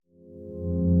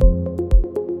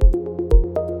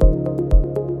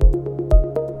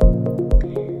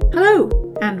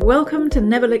and welcome to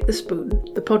Never Lick the Spoon,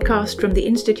 the podcast from the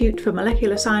Institute for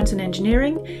Molecular Science and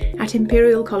Engineering at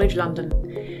Imperial College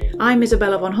London. I'm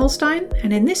Isabella von Holstein,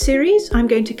 and in this series I'm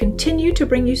going to continue to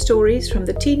bring you stories from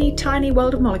the teeny tiny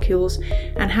world of molecules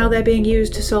and how they're being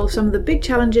used to solve some of the big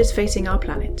challenges facing our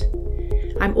planet.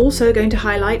 I'm also going to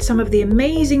highlight some of the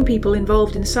amazing people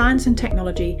involved in science and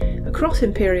technology across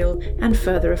Imperial and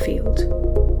further afield.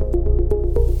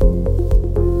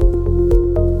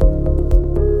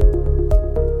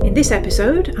 In this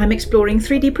episode, I'm exploring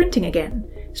 3D printing again,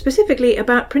 specifically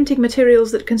about printing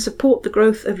materials that can support the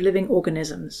growth of living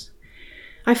organisms.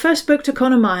 I first spoke to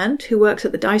Conor Myant, who works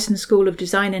at the Dyson School of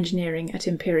Design Engineering at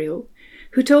Imperial,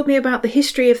 who told me about the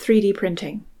history of 3D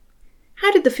printing.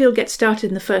 How did the field get started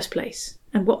in the first place,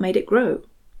 and what made it grow?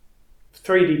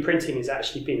 3D printing has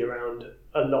actually been around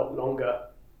a lot longer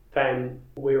than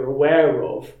we're aware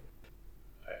of.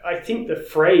 I think the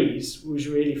phrase was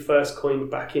really first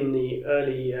coined back in the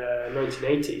early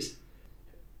 1980s.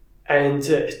 And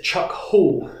Chuck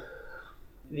Hall,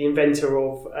 the inventor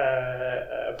of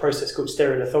a process called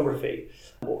stereolithography,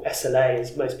 or SLA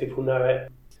as most people know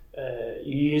it,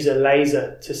 you use a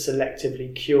laser to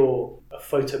selectively cure a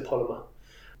photopolymer.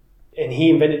 And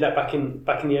he invented that back in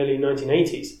the early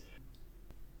 1980s.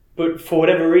 But for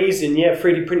whatever reason,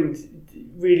 3D printing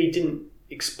really didn't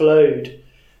explode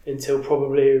until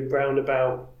probably around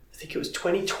about, I think it was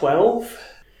 2012,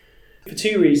 for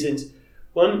two reasons.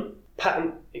 One,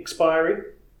 patent expiry.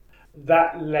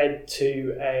 That led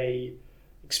to a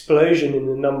explosion in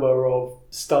the number of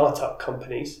startup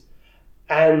companies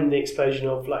and the explosion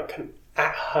of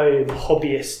at-home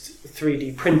hobbyist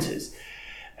 3D printers.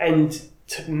 And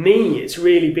to me, it's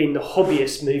really been the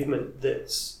hobbyist movement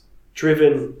that's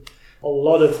driven a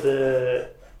lot of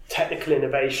the technical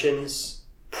innovations,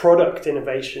 product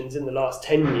innovations in the last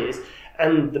 10 years,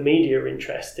 and the media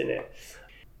interest in it.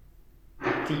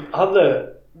 The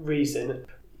other reason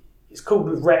is called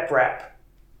RepRap.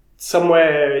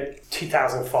 Somewhere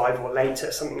 2005 or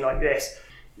later, something like this,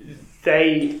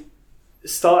 they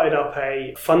started up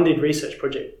a funded research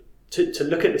project to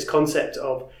look at this concept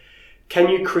of, can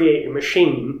you create a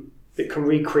machine that can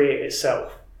recreate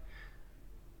itself?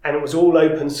 And it was all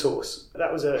open source.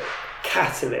 That was a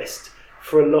catalyst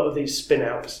for a lot of these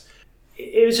spin-outs.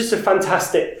 It was just a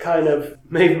fantastic kind of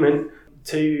movement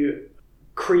to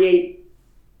create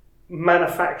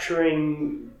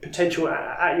manufacturing potential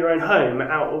at your own home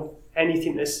out of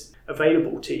anything that's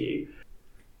available to you.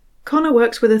 Conor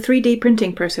works with a 3D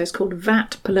printing process called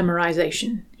vat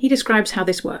polymerization. He describes how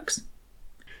this works.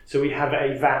 So we have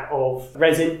a vat of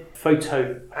resin,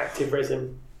 photoactive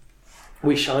resin.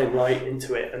 We shine light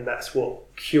into it, and that's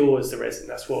what cures the resin.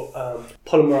 That's what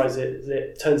polymerizes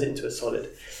it, turns it into a solid.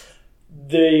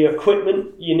 The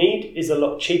equipment you need is a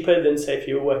lot cheaper than, say, if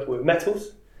you were working with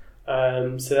metals.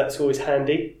 So that's always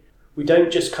handy. We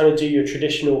don't just kind of do your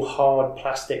traditional hard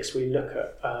plastics. We look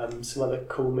at some other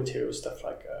cool materials, stuff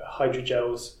like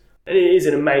hydrogels. And it is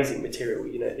an amazing material.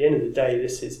 At the end of the day,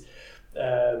 this is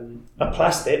a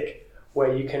plastic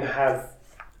where you can have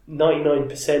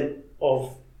 99%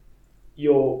 of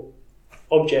your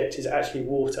object is actually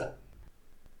water.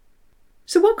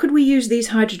 So what could we use these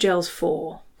hydrogels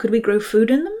for? Could we grow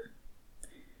food in them?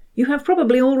 You have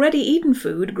probably already eaten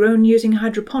food grown using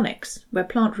hydroponics, where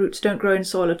plant roots don't grow in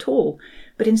soil at all,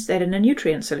 but instead in a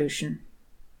nutrient solution.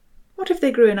 What if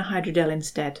they grew in a hydrogel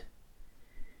instead?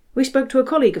 We spoke to a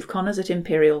colleague of Conor's at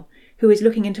Imperial, who is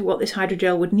looking into what this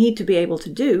hydrogel would need to be able to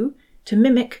do to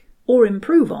mimic or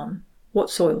improve on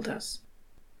what soil does.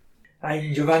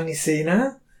 I'm Giovanni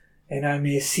Sena, and I'm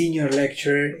a senior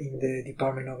lecturer in the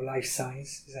Department of Life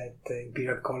Sciences at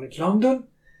Imperial College London.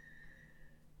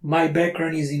 My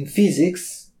background is in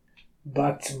physics,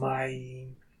 but my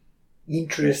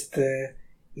interest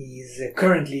is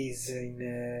currently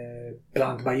in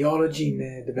plant biology,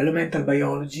 in developmental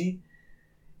biology,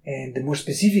 and more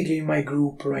specifically in my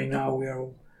group right now we are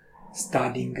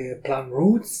studying plant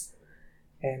roots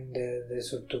and the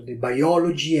sort of the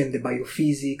biology and the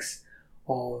biophysics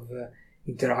of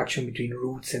interaction between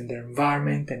roots and their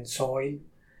environment and soil.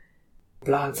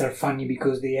 Plants are funny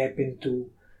because they happen to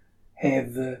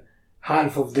have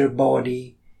half of their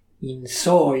body in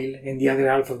soil and the other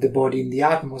half of the body in the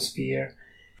atmosphere.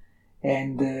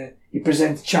 And it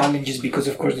presents challenges because,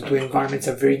 of course, the two environments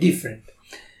are very different.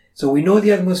 So we know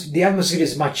the atmosphere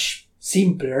is much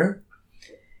simpler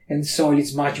and soil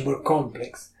is much more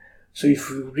complex. So if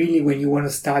you really, when you want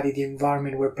to study the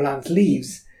environment where plant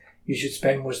lives, you should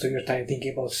spend most of your time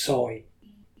thinking about soil.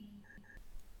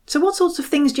 So what sorts of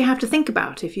things do you have to think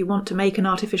about if you want to make an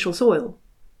artificial soil?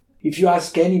 If you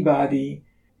ask anybody,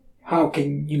 how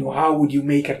would you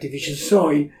make artificial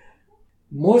soil?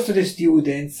 most of the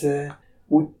students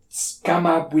would come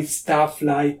up with stuff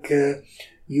like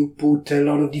you put a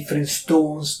lot of different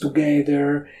stones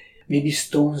together, maybe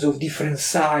stones of different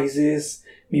sizes,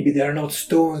 maybe they are not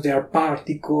stones, they are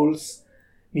particles,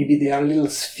 maybe they are little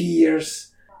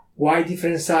spheres. Why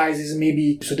different sizes?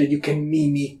 Maybe so that you can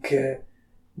mimic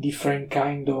different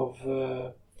kind of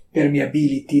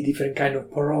permeability, different kind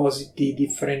of porosity,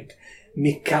 different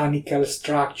mechanical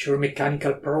structure,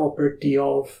 mechanical property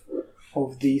of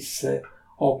this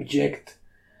object.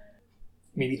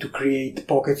 Maybe to create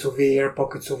pockets of air,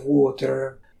 pockets of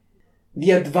water.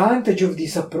 The advantage of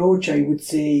this approach, I would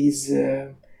say, is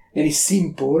very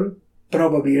simple,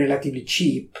 probably relatively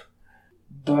cheap.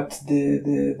 But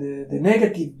the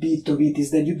negative bit of it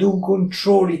is that you don't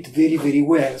control it very, very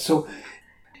well. So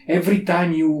every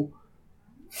time you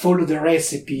follow the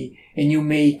recipe and you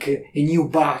make a new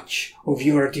batch of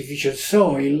your artificial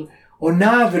soil, on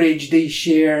average they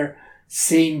share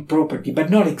same property, but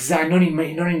not exact, not in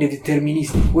a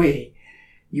deterministic way.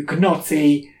 You cannot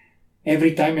say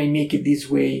every time I make it this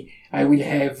way, I will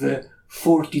have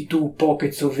 42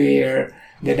 pockets of air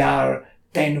that are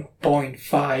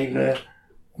 10.5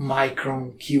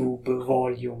 micron cube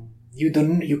volume.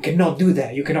 You cannot do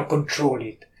that. You cannot control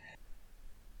it.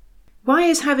 Why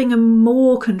is having a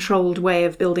more controlled way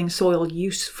of building soil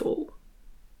useful?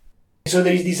 So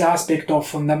there is this aspect of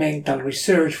fundamental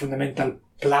research, fundamental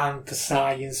plant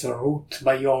science or root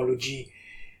biology,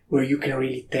 where you can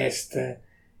really test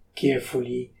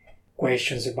carefully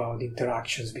questions about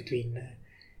interactions between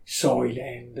soil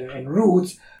and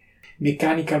roots.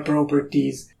 Mechanical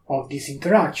properties of this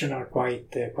interaction are quite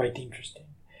interesting.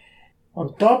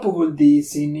 On top of all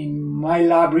this, in my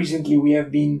lab recently we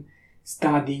have been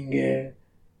studying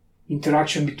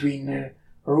interaction between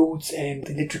roots and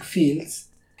electric fields.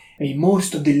 I mean,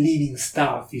 most of the living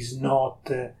stuff is not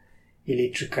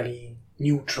electrically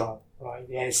neutral, right?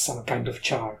 It has some kind of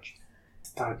charge,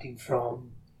 starting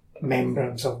from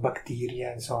membranes of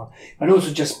bacteria and so on, but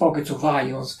also just pockets of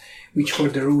ions, which for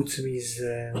the roots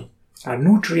are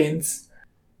nutrients.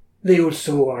 They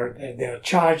also are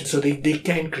charged, so they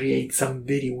can create some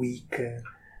very weak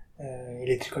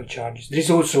electrical charges. There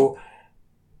is also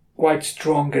quite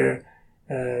stronger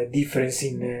difference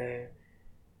in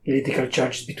electrical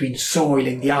charges between soil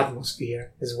and the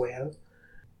atmosphere as well.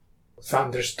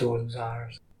 Thunderstorms are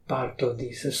part of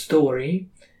this story.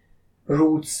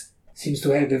 Roots seems to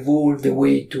have evolved a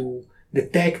way to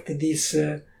detect this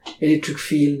electric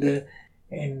field,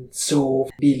 and so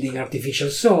building artificial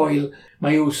soil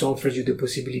might also offer you the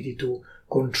possibility to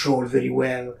control very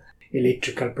well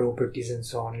electrical properties and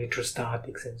so on,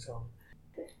 electrostatics and so on.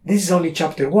 This is only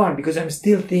chapter 1 because I'm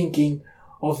still thinking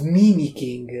of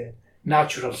mimicking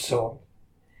natural soil.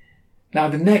 Now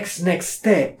the next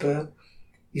step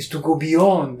is to go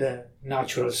beyond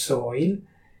natural soil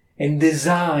and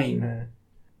design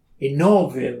a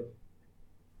novel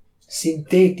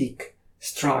synthetic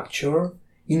structure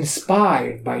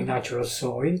inspired by natural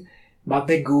soil, but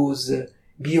that goes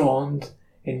beyond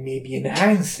and maybe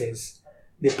enhances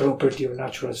the property of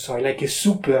natural soil, like a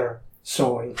super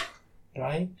soil,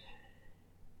 right?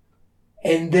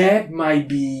 And that might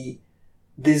be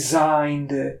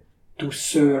designed to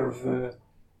serve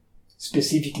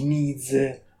specific needs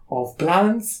of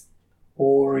plants,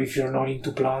 or if you're not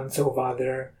into plants, of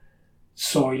other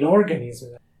soil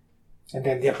organisms. And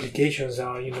then the applications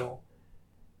are,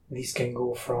 this can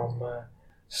go from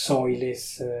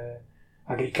soilless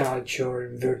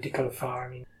agriculture, vertical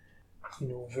farming,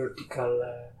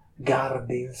 vertical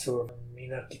gardens, or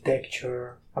in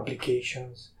architecture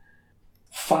applications,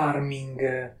 farming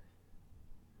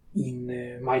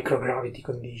in microgravity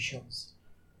conditions.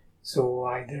 So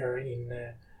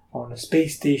either on a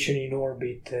space station in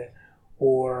orbit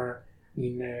or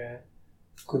in a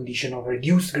condition of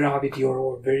reduced gravity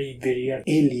or very, very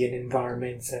alien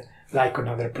environments like on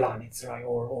other planets, right,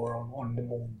 or on the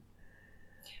moon.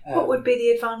 What would be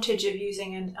the advantage of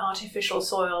using an artificial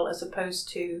soil as opposed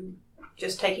to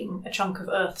just taking a chunk of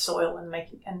Earth soil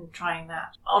and trying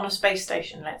that on a space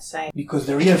station, let's say? Because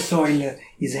the real soil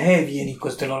is heavy and it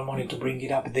costs a lot of money to bring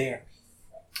it up there.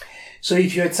 So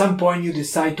if you at some point you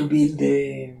decide to build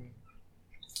a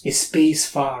space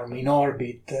farm in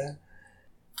orbit,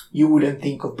 you wouldn't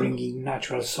think of bringing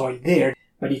natural soil there.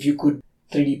 But if you could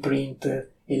 3D print a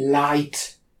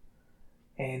light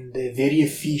and a very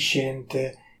efficient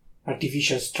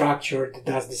artificial structure that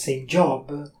does the same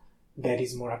job, that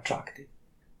is more attractive.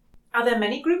 Are there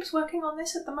many groups working on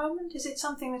this at the moment? Is it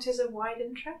something that is of wide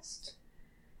interest?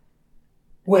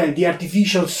 Well, the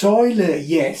artificial soil,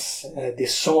 yes. The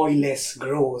soilless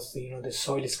growth, the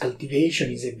soilless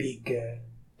cultivation is a big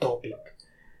topic.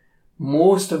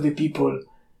 Most of the people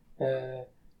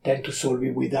tend to solve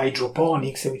it with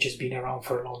hydroponics, which has been around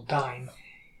for a long time.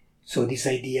 So this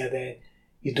idea that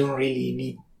you don't really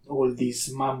need all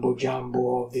this mambo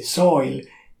jumbo of the soil,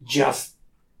 just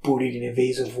put it in a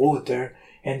vase of water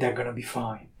and they're gonna be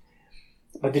fine.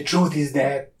 But the truth is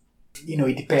that,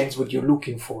 it depends what you're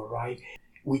looking for, right?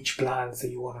 Which plants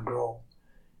that you want to grow.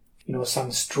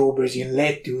 Some strawberries and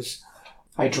lettuce,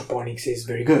 hydroponics is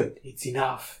very good. It's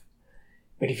enough.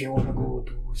 But if you want to go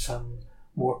to some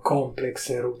more complex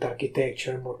root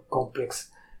architecture, more complex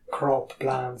crop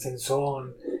plants and so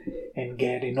on, and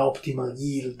get an optimal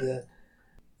yield,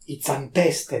 it's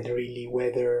untested really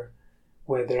whether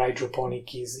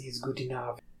hydroponic is good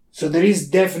enough. So there is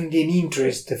definitely an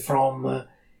interest from a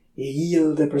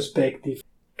yield perspective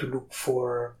to look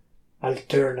for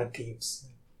alternatives.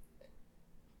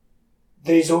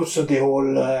 There is also the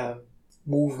whole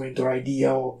movement or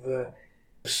idea of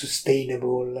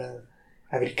sustainable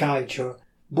agriculture,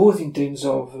 both in terms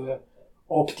of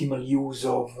optimal use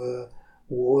of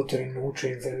water and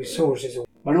nutrients and resources,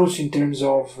 but also in terms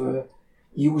of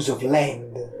use of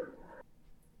land.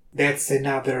 That's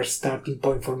another starting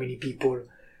point for many people.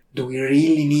 Do we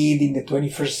really need in the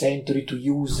 21st century to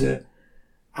use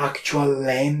actual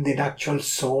land and actual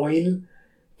soil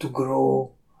to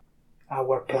grow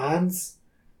our plants?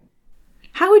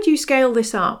 How would you scale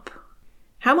this up?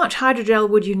 How much hydrogel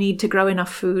would you need to grow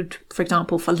enough food, for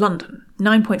example, for London?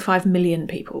 9.5 million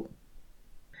people.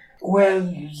 Well,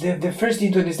 the first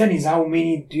thing to understand is how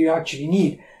many do you actually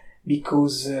need,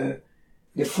 because the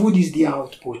food is the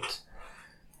output.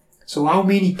 So how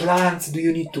many plants do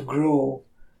you need to grow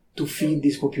to feed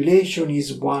this population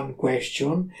is one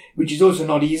question, which is also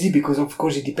not easy because, of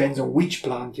course, it depends on which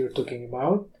plant you're talking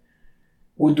about.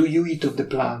 What do you eat of the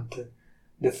plant?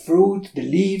 The fruit, the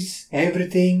leaves,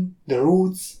 everything, the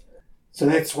roots. So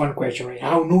that's one question, right?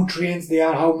 How nutrients they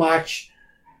are, how much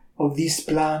of these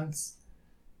plants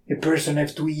a person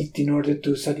has to eat in order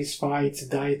to satisfy its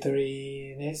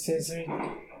dietary necessity.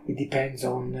 It depends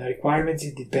on requirements,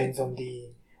 it depends on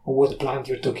what plant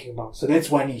you're talking about. So that's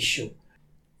one issue.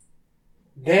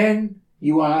 Then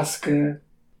you ask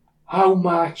how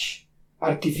much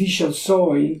artificial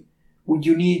soil would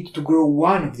you need to grow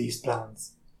one of these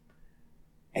plants?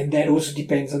 And that also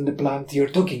depends on the plant you're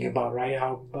talking about, right?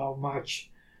 How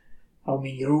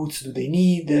many roots do they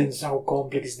need, and how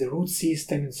complex is the root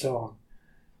system, and so on.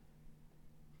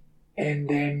 And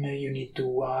then you need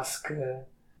to ask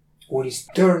what is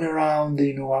turnaround,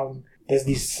 how does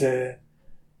this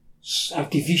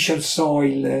artificial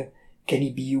soil, can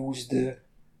it be used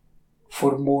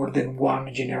for more than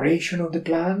one generation of the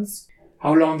plants?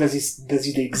 How long does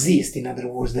it exist? In other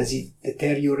words, does it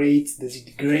deteriorate? Does it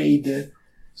degrade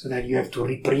so that you have to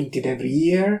reprint it every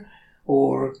year?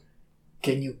 Or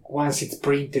once it's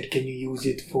printed, can you use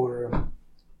it for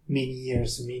many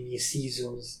years, many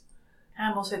seasons?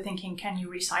 I'm also thinking, can you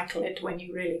recycle it when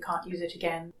you really can't use it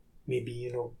again? Maybe,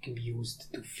 it can be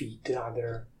used to feed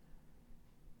other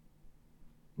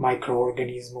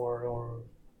microorganisms or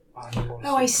animals.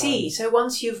 Oh, I see. So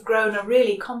once you've grown a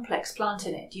really complex plant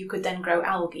in it, you could then grow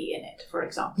algae in it, for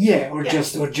example. Yeah, or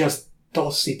just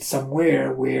toss it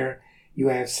somewhere where you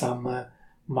have some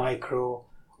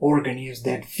microorganisms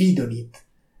that feed on it,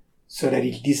 so that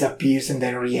it disappears and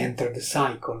then re-enter the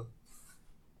cycle.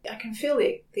 I can feel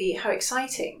how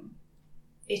exciting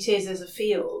it is as a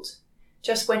field,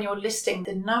 just when you're listing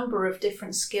the number of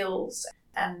different skills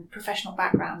and professional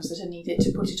backgrounds that are needed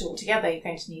to put it all together. You're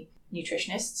going to need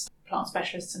nutritionists, plant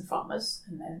specialists and farmers,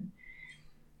 and then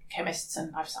chemists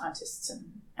and life scientists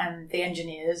and the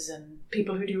engineers and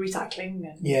people who do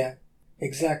recycling. Yeah,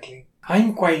 exactly.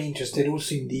 I'm quite interested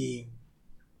also in the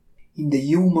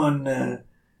human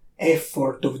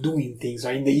effort of doing things,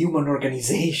 or in the human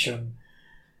organization.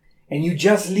 And you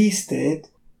just listed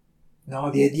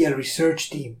the ideal research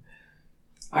team.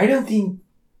 I don't think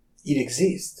it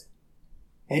exists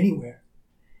anywhere.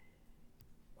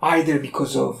 Either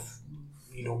because of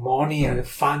money and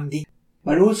funding,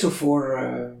 but also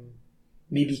for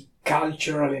maybe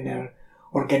cultural and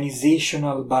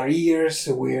organizational barriers,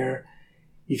 where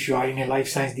if you are in a life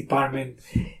science department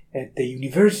at the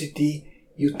university,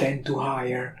 you tend to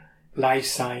hire life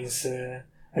science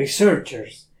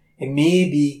researchers. And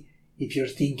maybe if you're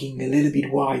thinking a little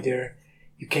bit wider,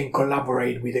 you can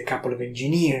collaborate with a couple of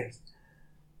engineers.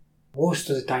 Most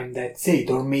of the time that's it.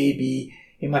 Or maybe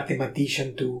a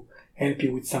mathematician to help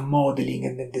you with some modeling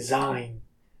and then design,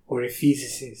 or a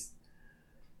physicist.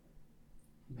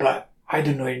 But I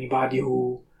don't know anybody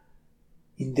who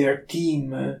in their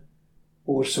team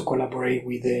also collaborate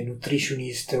with a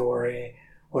nutritionist or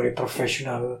a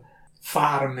professional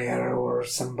farmer or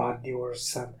somebody or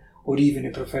even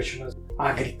a professional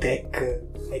agri-tech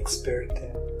expert.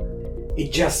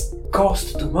 It just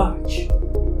costs too much.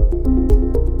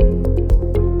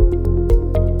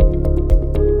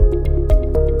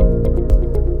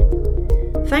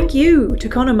 Thank you to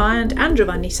Conor Myant and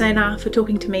Giovanni Sena for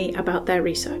talking to me about their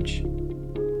research.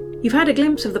 You've had a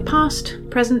glimpse of the past,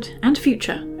 present and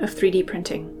future of 3D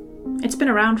printing. It's been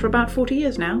around for about 40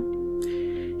 years now.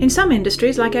 In some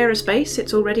industries like aerospace,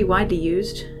 it's already widely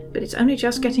used, but it's only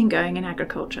just getting going in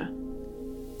agriculture.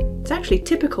 It's actually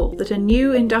typical that a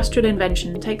new industrial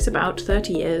invention takes about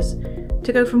 30 years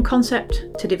to go from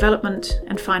concept to development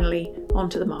and finally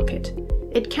onto the market.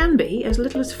 It can be as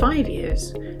little as 5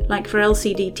 years, like for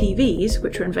LCD TVs,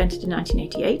 which were invented in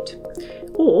 1988,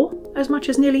 or as much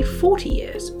as nearly 40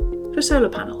 years for solar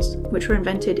panels, which were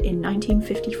invented in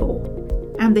 1954.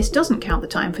 And this doesn't count the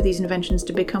time for these inventions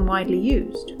to become widely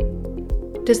used.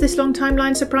 Does this long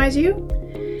timeline surprise you?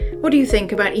 What do you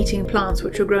think about eating plants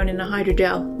which are grown in a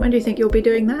hydrogel? When do you think you'll be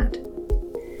doing that?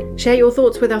 Share your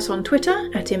thoughts with us on Twitter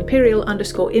at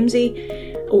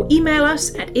imperial_IMSI or email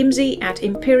us at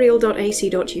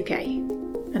imsi@imperial.ac.uk.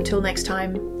 Until next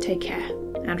time, take care.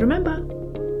 And remember,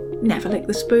 never lick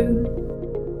the spoon.